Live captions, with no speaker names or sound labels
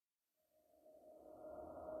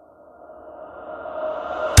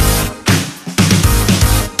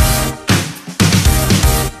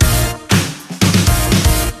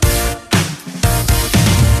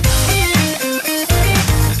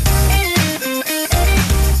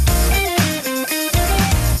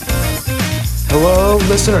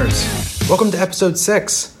listeners. Welcome to episode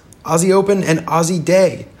 6, Aussie Open and Aussie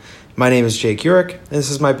Day. My name is Jake Urich, and this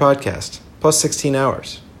is my podcast, plus 16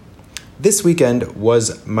 hours. This weekend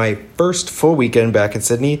was my first full weekend back in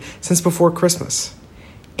Sydney since before Christmas.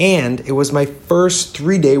 And it was my first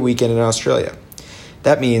 3-day weekend in Australia.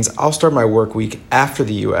 That means I'll start my work week after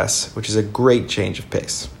the US, which is a great change of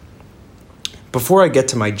pace. Before I get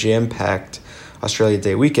to my jam-packed Australia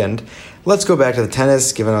Day weekend, let's go back to the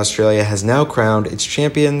tennis, given Australia has now crowned its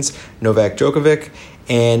champions, Novak Djokovic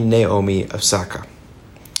and Naomi Osaka.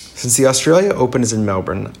 Since the Australia Open is in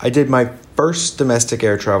Melbourne, I did my first domestic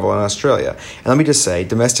air travel in Australia. And let me just say,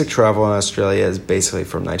 domestic travel in Australia is basically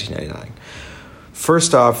from 1999.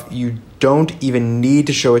 First off, you don't even need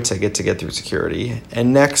to show a ticket to get through security.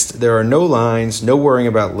 And next, there are no lines, no worrying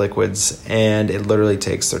about liquids, and it literally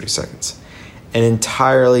takes 30 seconds. An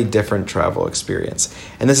entirely different travel experience.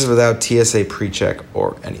 And this is without TSA pre-check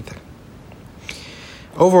or anything.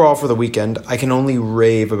 Overall, for the weekend, I can only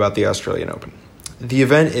rave about the Australian Open. The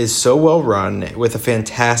event is so well run with a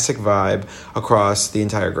fantastic vibe across the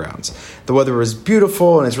entire grounds. The weather was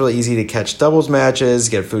beautiful and it's really easy to catch doubles matches,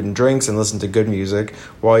 get food and drinks, and listen to good music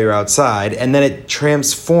while you're outside. And then it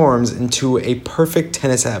transforms into a perfect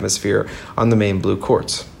tennis atmosphere on the main blue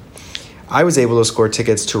courts. I was able to score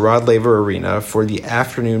tickets to Rod Laver Arena for the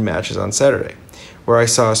afternoon matches on Saturday, where I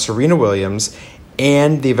saw Serena Williams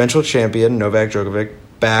and the eventual champion Novak Djokovic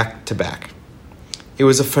back to back. It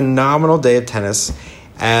was a phenomenal day of tennis,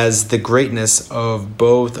 as the greatness of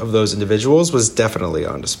both of those individuals was definitely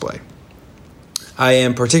on display. I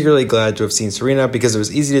am particularly glad to have seen Serena because it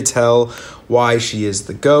was easy to tell why she is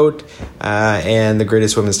the GOAT and the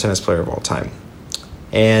greatest women's tennis player of all time.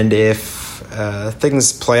 And if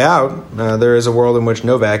things play out, there is a world in which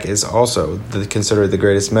Novak is also considered the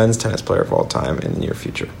greatest men's tennis player of all time in the near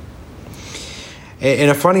future. In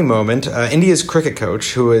a funny moment, India's cricket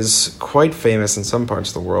coach, who is quite famous in some parts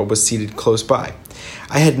of the world, was seated close by.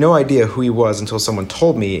 I had no idea who he was until someone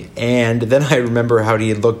told me, and then I remember how he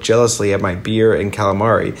had looked jealously at my beer and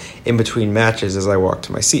calamari in between matches as I walked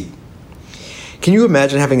to my seat. Can you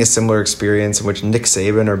imagine having a similar experience in which Nick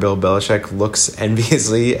Saban or Bill Belichick looks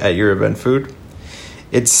enviously at your event food?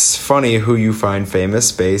 It's funny who you find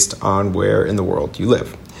famous based on where in the world you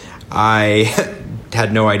live. I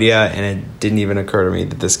had no idea, and it didn't even occur to me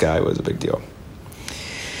that this guy was a big deal.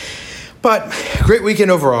 But great weekend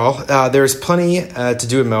overall. There's plenty to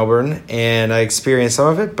do in Melbourne, and I experienced some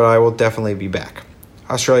of it, but I will definitely be back.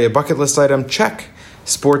 Australia bucket list item, check.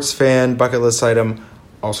 Sports fan bucket list item,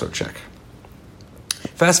 also check.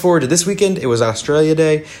 Fast forward to this weekend, it was Australia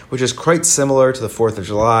Day, which is quite similar to the 4th of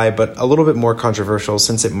July, but a little bit more controversial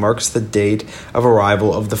since it marks the date of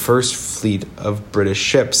arrival of the first fleet of British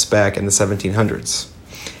ships back in the 1700s.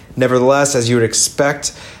 Nevertheless, as you would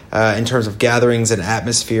expect, in terms of gatherings and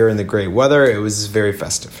atmosphere and the great weather, it was very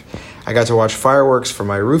festive. I got to watch fireworks from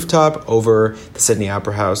my rooftop over the Sydney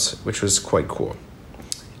Opera House, which was quite cool.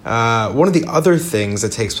 One of the other things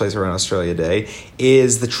that takes place around Australia Day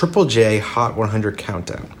is the Triple J Hot 100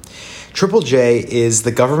 Countdown. Triple J is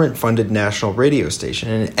the government-funded national radio station,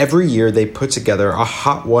 and every year they put together a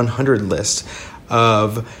Hot 100 list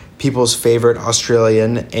of people's favorite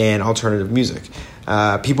Australian and alternative music.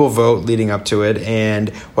 People vote leading up to it, and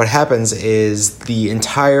what happens is the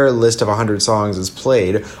entire list of 100 songs is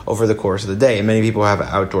played over the course of the day. And many people have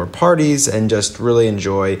outdoor parties and just really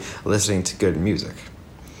enjoy listening to good music.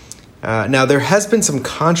 Now, there has been some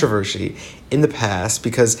controversy in the past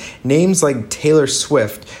because names like Taylor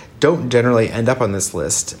Swift don't generally end up on this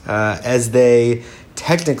list, as they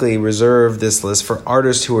technically reserve this list for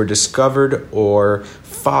artists who are discovered or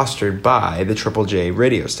fostered by the Triple J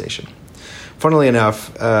radio station. Funnily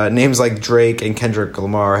enough, names like Drake and Kendrick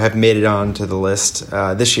Lamar have made it onto the list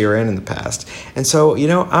this year and in the past. And so,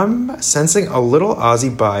 I'm sensing a little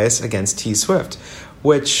Aussie bias against T Swift,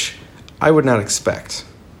 which I would not expect.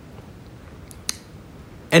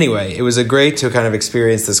 Anyway, it was great to kind of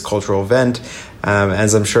experience this cultural event,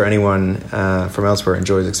 as I'm sure anyone from elsewhere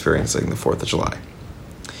enjoys experiencing the 4th of July.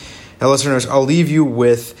 Now, listeners, I'll leave you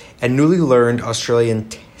with a newly learned Australian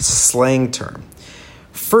slang term,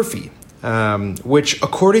 furphy, which,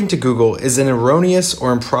 according to Google, is an erroneous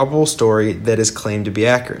or improbable story that is claimed to be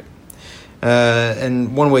accurate.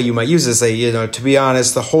 And one way you might use this is say, to be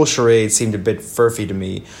honest, the whole charade seemed a bit furphy to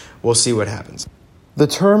me. We'll see what happens. The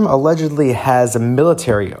term allegedly has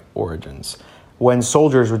military origins. When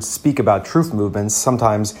soldiers would speak about truth movements,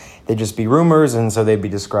 sometimes they'd just be rumors, and so they'd be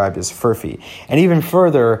described as furphy. And even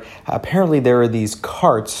further, apparently there are these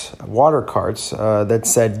carts, water carts, that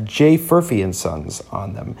said J. Furphy and Sons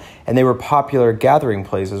on them. And they were popular gathering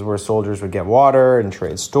places where soldiers would get water and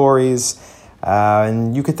trade stories.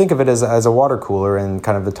 And you could think of it as a water cooler and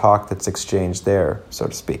kind of the talk that's exchanged there, so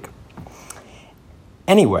to speak.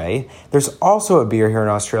 Anyway, there's also a beer here in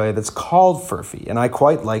Australia that's called Furphy, and I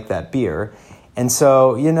quite like that beer. And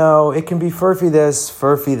so, it can be Furphy this,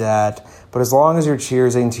 Furphy that, but as long as you're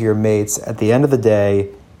cheersing to your mates, at the end of the day,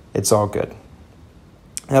 it's all good.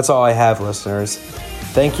 That's all I have, listeners.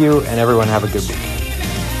 Thank you, and everyone have a good week.